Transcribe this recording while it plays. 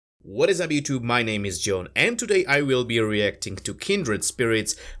What is up YouTube, my name is John and today I will be reacting to Kindred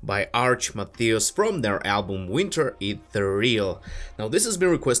Spirits by Matheos from their album Winter Ethereal. Now this has been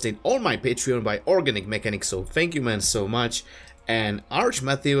requested on my Patreon by Organic Mechanic, so thank you man so much. And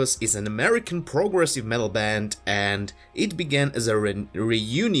Matheos is an American progressive metal band, and it began as a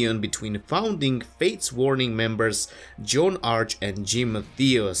reunion between founding Fates Warning members John Arch and Jim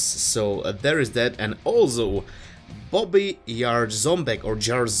Matheos. So there is that, and also Bobby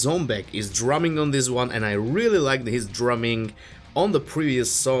Jarzombeck is drumming on this one, and I really liked his drumming on the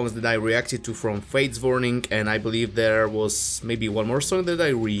previous songs that I reacted to from Fates Warning, and I believe there was maybe one more song that I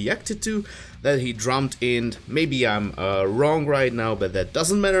reacted to that he drummed in. Maybe I'm wrong right now, but that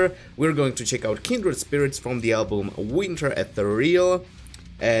doesn't matter. We're going to check out Kindred Spirits from the album Winter Ethereal.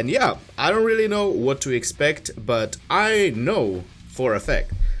 And yeah, I don't really know what to expect, but I know for a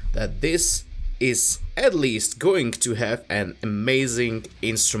fact that this is at least going to have an amazing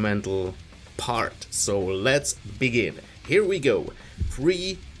instrumental part. So let's begin. Here we go.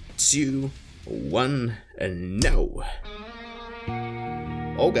 3, 2, 1, and now.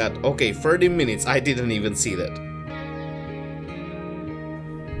 Oh god, okay, 30 minutes. I didn't even see that.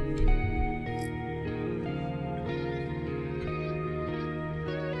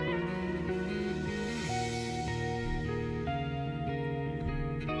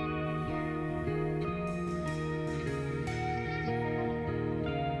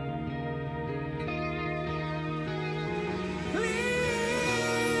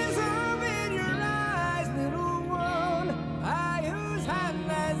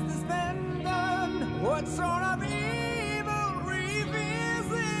 What sort of evil reveals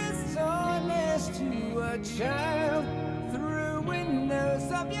this darkness to a child? Through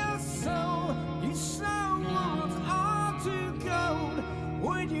windows of your soul, you slow wounds all to gold.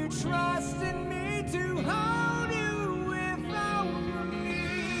 Would you trust in me to hold you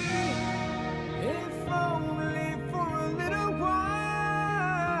if only for a little while?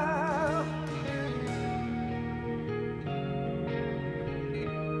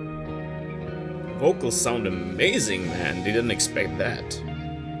 Vocals sound amazing, man. Didn't expect that.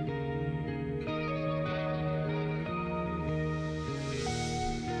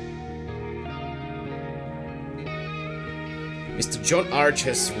 Mr. John Arch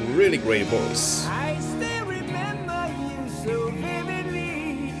has really great voice. I still remember you so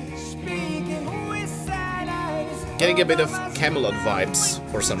vividly, speaking with sad eyes. Getting a bit of Camelot vibes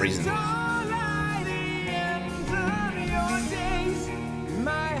for some reason.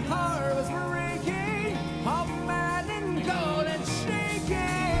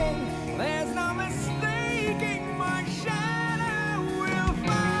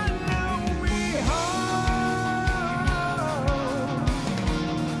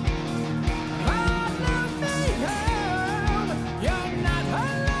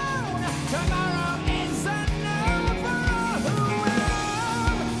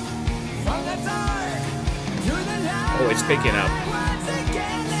 Oh, it's picking up.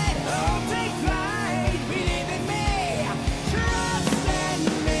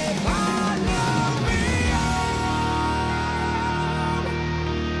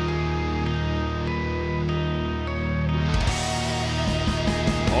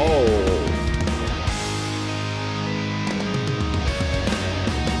 Oh.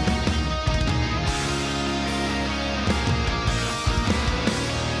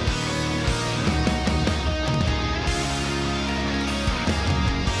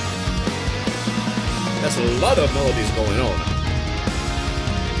 There's a lot of melodies going on.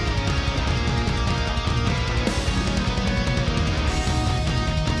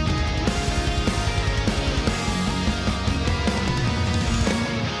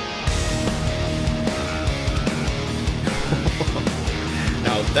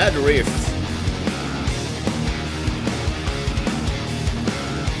 Now that riff.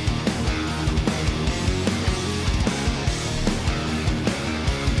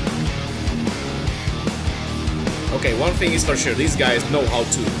 Okay, one thing is for sure, these guys know how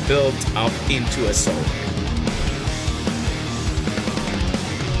to build up into a song.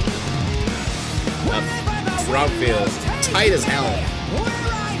 Drum feel tight as hell.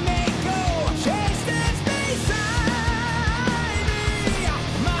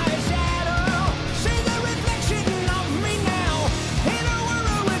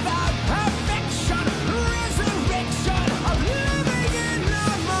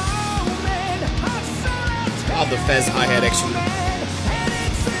 The Fez hi-hat action.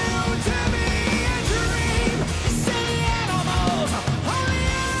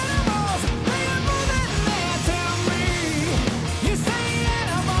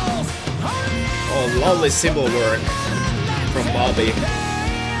 Oh, lovely cymbal work from Bobby.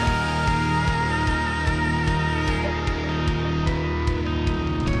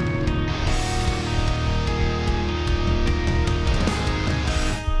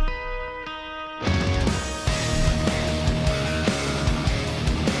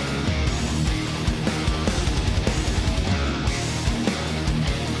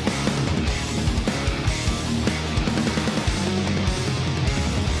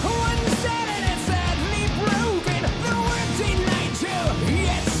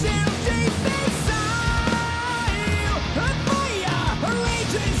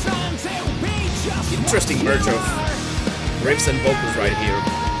 interesting merge of riffs and vocals right here.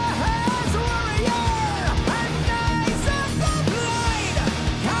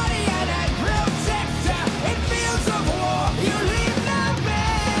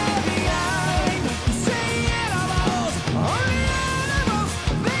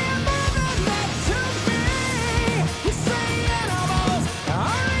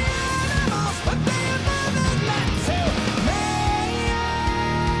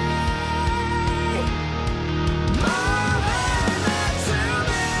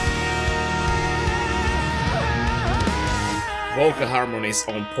 Vocal harmonies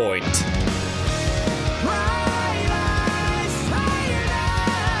on point.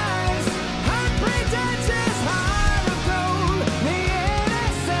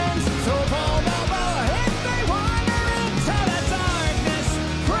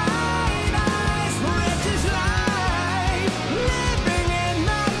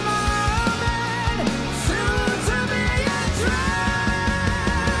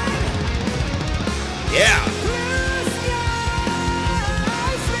 Yeah!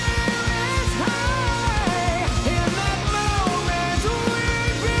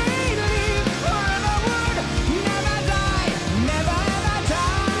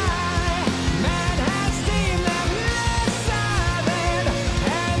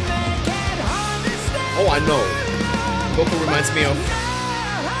 Oh, I know. Vocal reminds me of...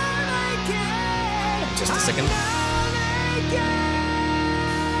 Just a second.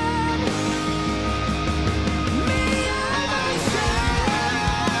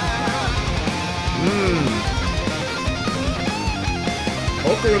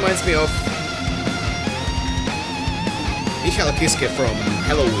 Vocal reminds me of... Michael Kiske from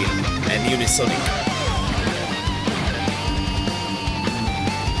Halloween and Unisonic.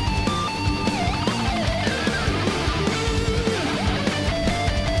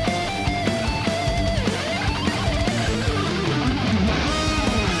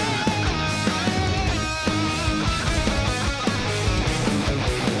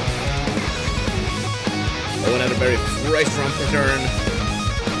 Another very fresh drum pattern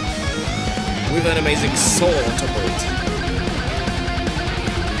with an amazing soul on top of it.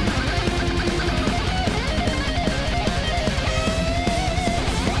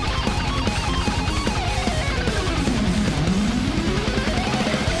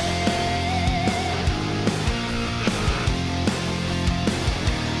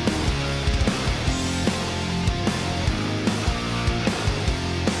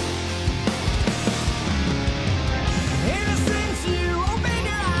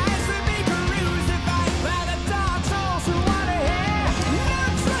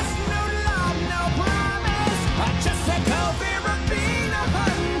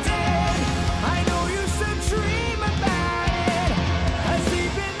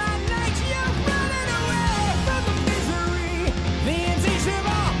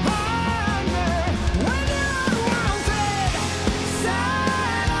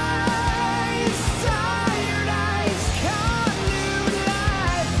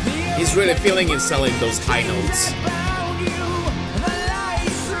 He's really feeling in selling those high notes.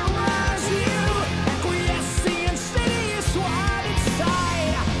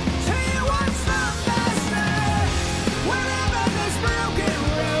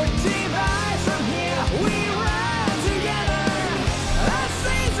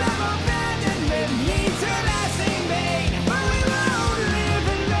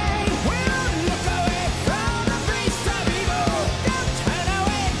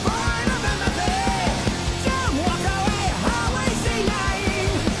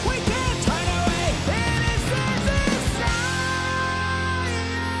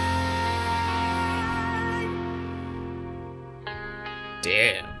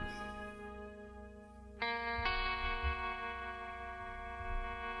 Damn.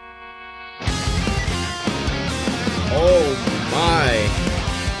 Oh my.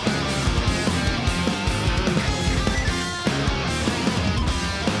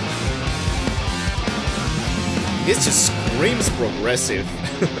 This just screams progressive.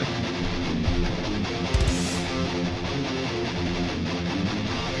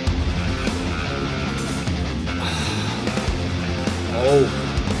 Oh,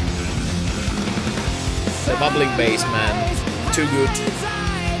 the bubbling bass, man, too good.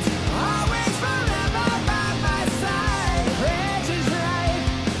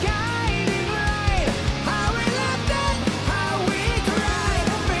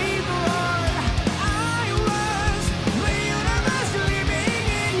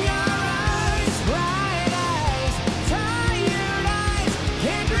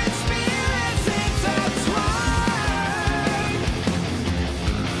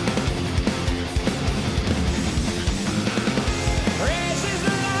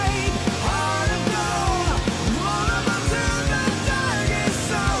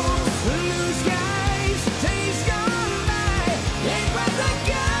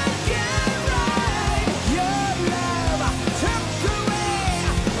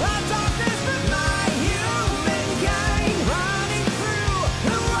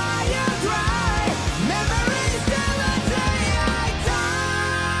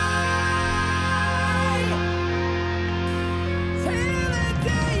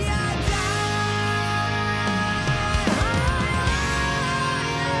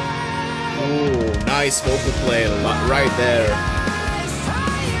 Ooh, nice vocal play right there.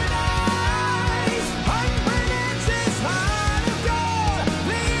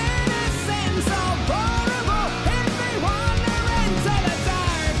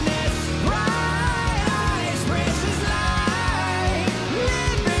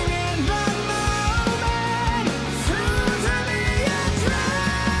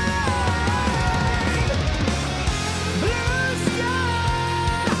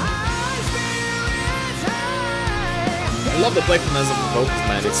 I love the playfulness of the vocals,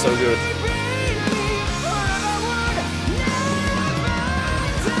 man, it's so good.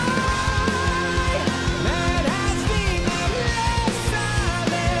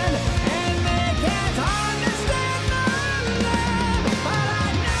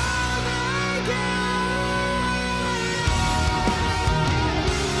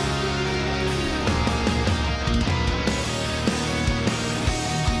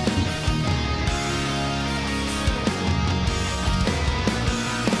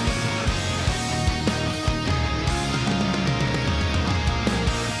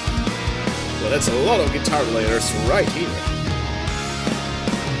 That's a lot of guitar layers right here.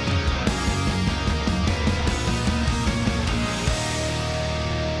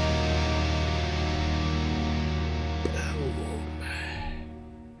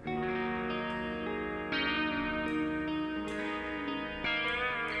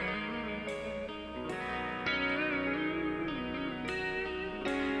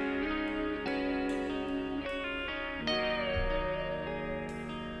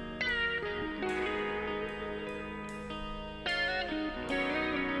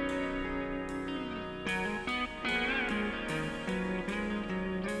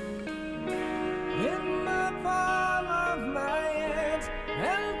 In my palm of my hands,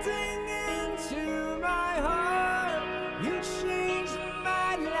 melting into my heart, you changed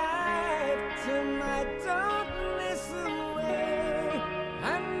my life, turned my darkness away.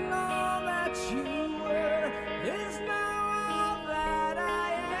 And all that you were is now all that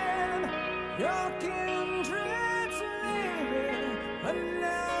I am. Your kindred's living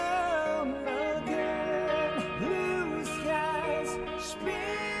alone again. Blue skies,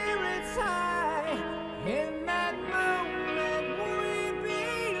 spirits high. In that moment we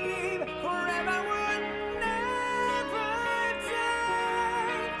believe forever would never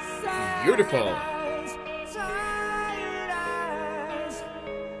die. Sad Beautiful. eyes, tired eyes.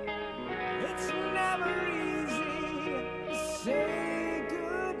 It's never easy to say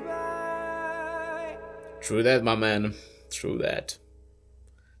goodbye. True that, my man. True that.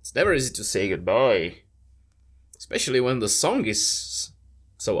 It's never easy to say goodbye. Especially when the song is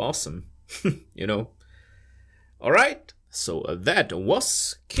so awesome. You know? Alright, so that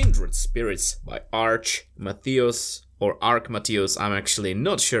was Kindred Spirits by Matheos, or Matheos. I'm actually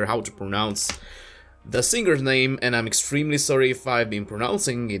not sure how to pronounce the singer's name, and I'm extremely sorry if I've been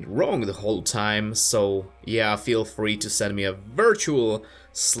pronouncing it wrong the whole time. So yeah, feel free to send me a virtual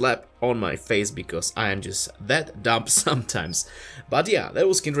slap on my face, because I am just that dumb sometimes. But yeah, that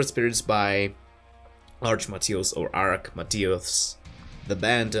was Kindred Spirits by Matheos, or Matheos. The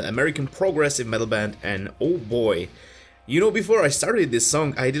band, American progressive metal band, and oh boy, you know, before I started this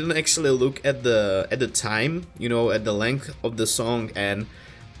song, I didn't actually look at the time, you know, at the length of the song, and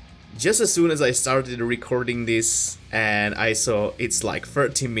just as soon as I started recording this and I saw it's like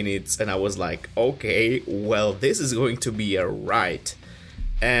 30 minutes, and I was like, okay, well, this is going to be a ride.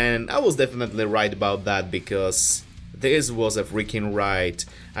 And I was definitely right about that, because this was a freaking ride.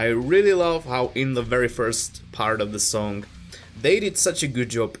 I really love how in the very first part of the song they did such a good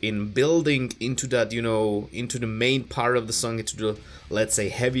job in building into that, you know, into the main part of the song, into the, let's say,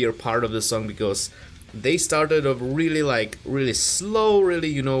 heavier part of the song, because they started off really slow, really,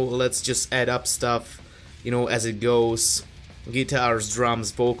 you know, let's just add up stuff, you know, as it goes, guitars,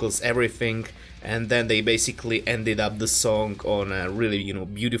 drums, vocals, everything, and then they basically ended up the song on a really, you know,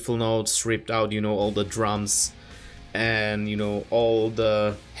 beautiful note, stripped out, you know, all the drums and, you know, all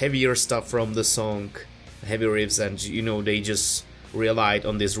the heavier stuff from the song, heavy riffs, and you know, they just relied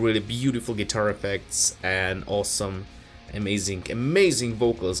on these really beautiful guitar effects and awesome, amazing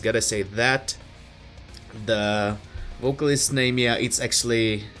vocals. Gotta say that the vocalist's name, yeah, it's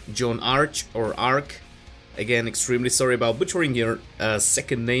actually John Arch, or Ark. Again, extremely sorry about butchering your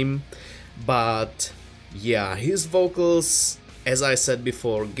second name, but yeah, his vocals, as I said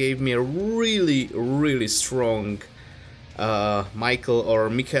before, gave me a really strong Michael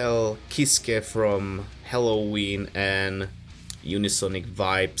Kiske from Halloween and Unisonic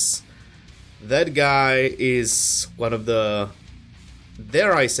vibes. That guy is one of the,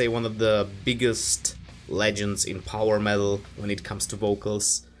 dare I say, one of the biggest legends in power metal when it comes to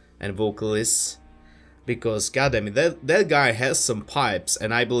vocals. and vocalist, because goddamn it, that guy has some pipes,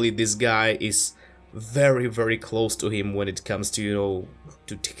 and I believe this guy is very, very close to him when it comes to, you know,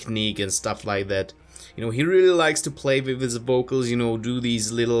 to technique and stuff like that. You know, he really likes to play with his vocals, you know, do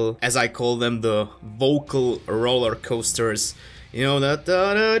these little, as I call them, the vocal roller coasters. You know, that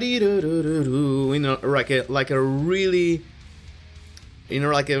you know, like a really, you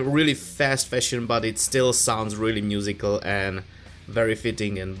know, like a really fast fashion, but it still sounds really musical and very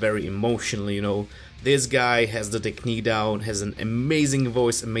fitting and very emotional, you know. This guy has the technique down, has an amazing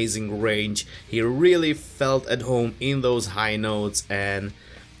voice, amazing range. He really felt at home in those high notes, and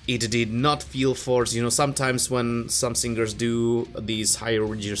it did not feel forced. You know, sometimes when some singers do these higher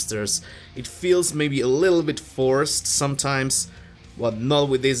registers, it feels maybe a little bit forced sometimes, but not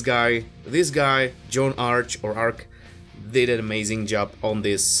with this guy. This guy, John Arch, or Ark, did an amazing job on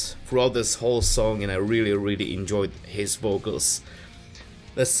this throughout this whole song, and I really, really enjoyed his vocals.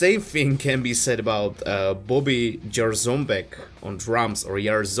 The same thing can be said about Bobby Jarzombek on drums, or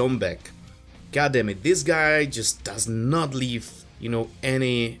Jarzombek. God damn it, this guy just does not leave, you know,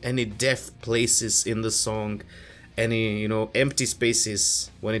 any deaf places in the song, any, you know, empty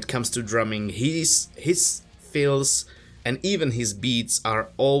spaces when it comes to drumming. His fills and even his beats are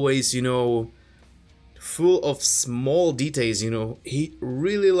always, you know, full of small details. You know, he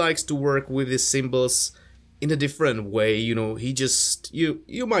really likes to work with his cymbals in a different way. You know, he just,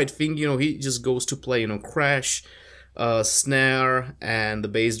 you might think, you know, he just goes to play, you know, crash, snare and the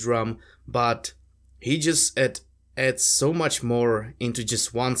bass drum, but he just adds so much more into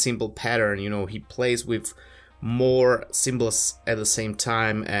just one simple pattern. You know, he plays with more cymbals at the same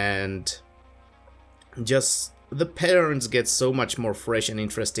time, and just the patterns get so much more fresh and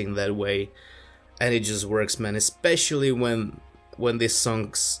interesting that way, and it just works, man. Especially when this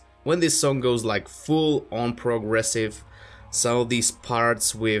song goes like full on progressive. Some of these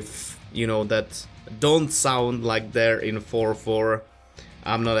parts with, you know, that don't sound like they're in 4/4.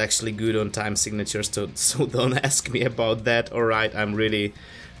 I'm not actually good on time signatures, so don't ask me about that. Alright, I'm really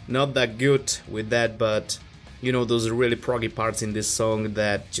not that good with that, but you know, those are really proggy parts in this song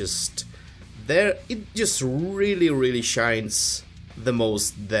that just there, it just really, really shines the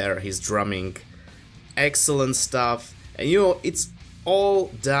most there. His drumming, excellent stuff, and you know, it's all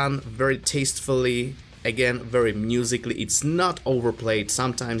done very tastefully, again, very musically. It's not overplayed.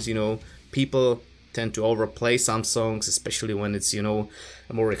 Sometimes, you know, people tend to overplay some songs, especially when it's, you know,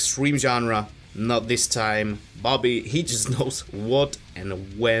 a more extreme genre. Not this time. Bobby, he just knows what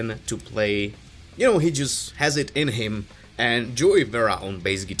and when to play. You know, he just has it in him. And Joey Vera on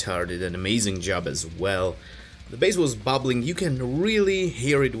bass guitar did an amazing job as well. The bass was bubbling, you can really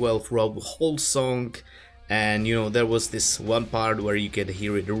hear it well throughout the whole song. And you know, there was this one part where you could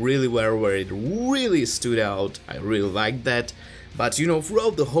hear it really well, where it really stood out. I really liked that. But you know,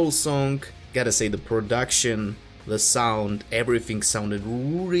 throughout the whole song, gotta say, the production, the sound, everything sounded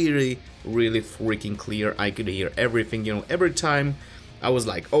really, really freaking clear. I could hear everything, you know, every time I was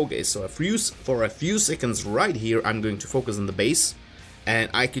like, okay, so for a few seconds right here, I'm going to focus on the bass, and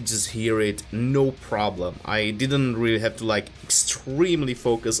I could just hear it, no problem. I didn't really have to like extremely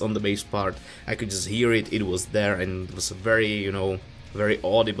focus on the bass part. I could just hear it, it was there, and it was very, you know, very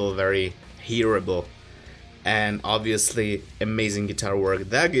audible, very hearable. And obviously, amazing guitar work.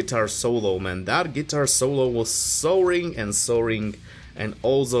 That guitar solo, man, that guitar solo was soaring and soaring, and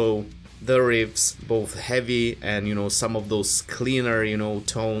also the riffs, both heavy and, you know, some of those cleaner, you know,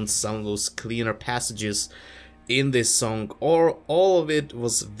 tones, some of those cleaner passages in this song, or all of it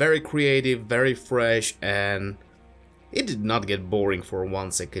was very creative, very fresh, and it did not get boring for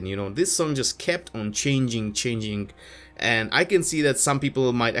 1 second. You know, this song just kept on changing, and I can see that some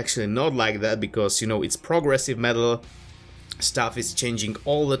people might actually not like that, because, you know, it's progressive metal, stuff is changing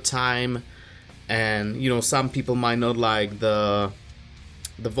all the time, and, you know, some people might not like the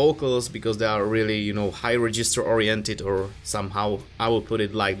vocals because they are really, you know, high register oriented, or somehow I will put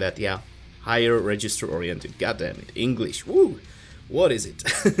it like that, yeah, higher register oriented. God damn it, English, woo, what is it?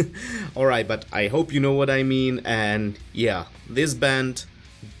 Alright, but I hope you know what I mean. And yeah, this band,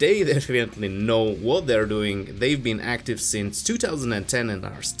 they definitely know what they're doing. They've been active since 2010 and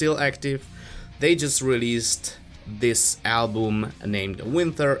are still active. They just released this album named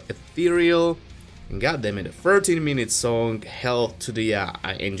Winter Ethereal. And god damn it, a 13-minute song, hell to the yeah.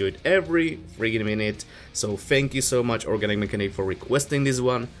 I enjoyed every friggin' minute. So thank you so much, Organic Mechanic, for requesting this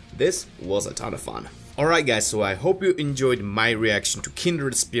one. This was a ton of fun. Alright guys, so I hope you enjoyed my reaction to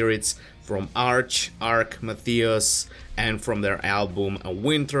Kindred Spirits. from Arch, Matheos, and from their album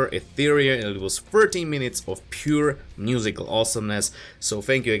Winter Etheria, and it was 13 minutes of pure musical awesomeness. So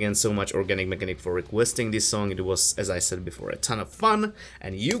thank you again so much, Organic Mechanic, for requesting this song. It was, as I said before, a ton of fun.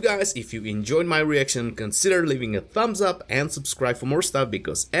 And you guys, if you enjoyed my reaction, consider leaving a thumbs up and subscribe for more stuff,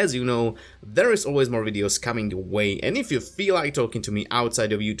 because as you know, there is always more videos coming your way. And if you feel like talking to me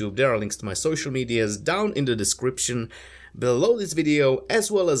outside of YouTube, there are links to my social medias down in the description below this video, as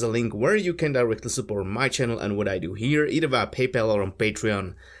well as a link where you can directly support my channel and what I do here, either via PayPal or on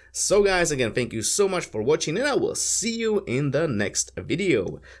Patreon. So guys, again, thank you so much for watching, and I will see you in the next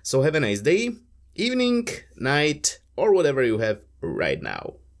video. So have a nice day, evening, night, or whatever you have right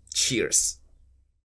now. Cheers!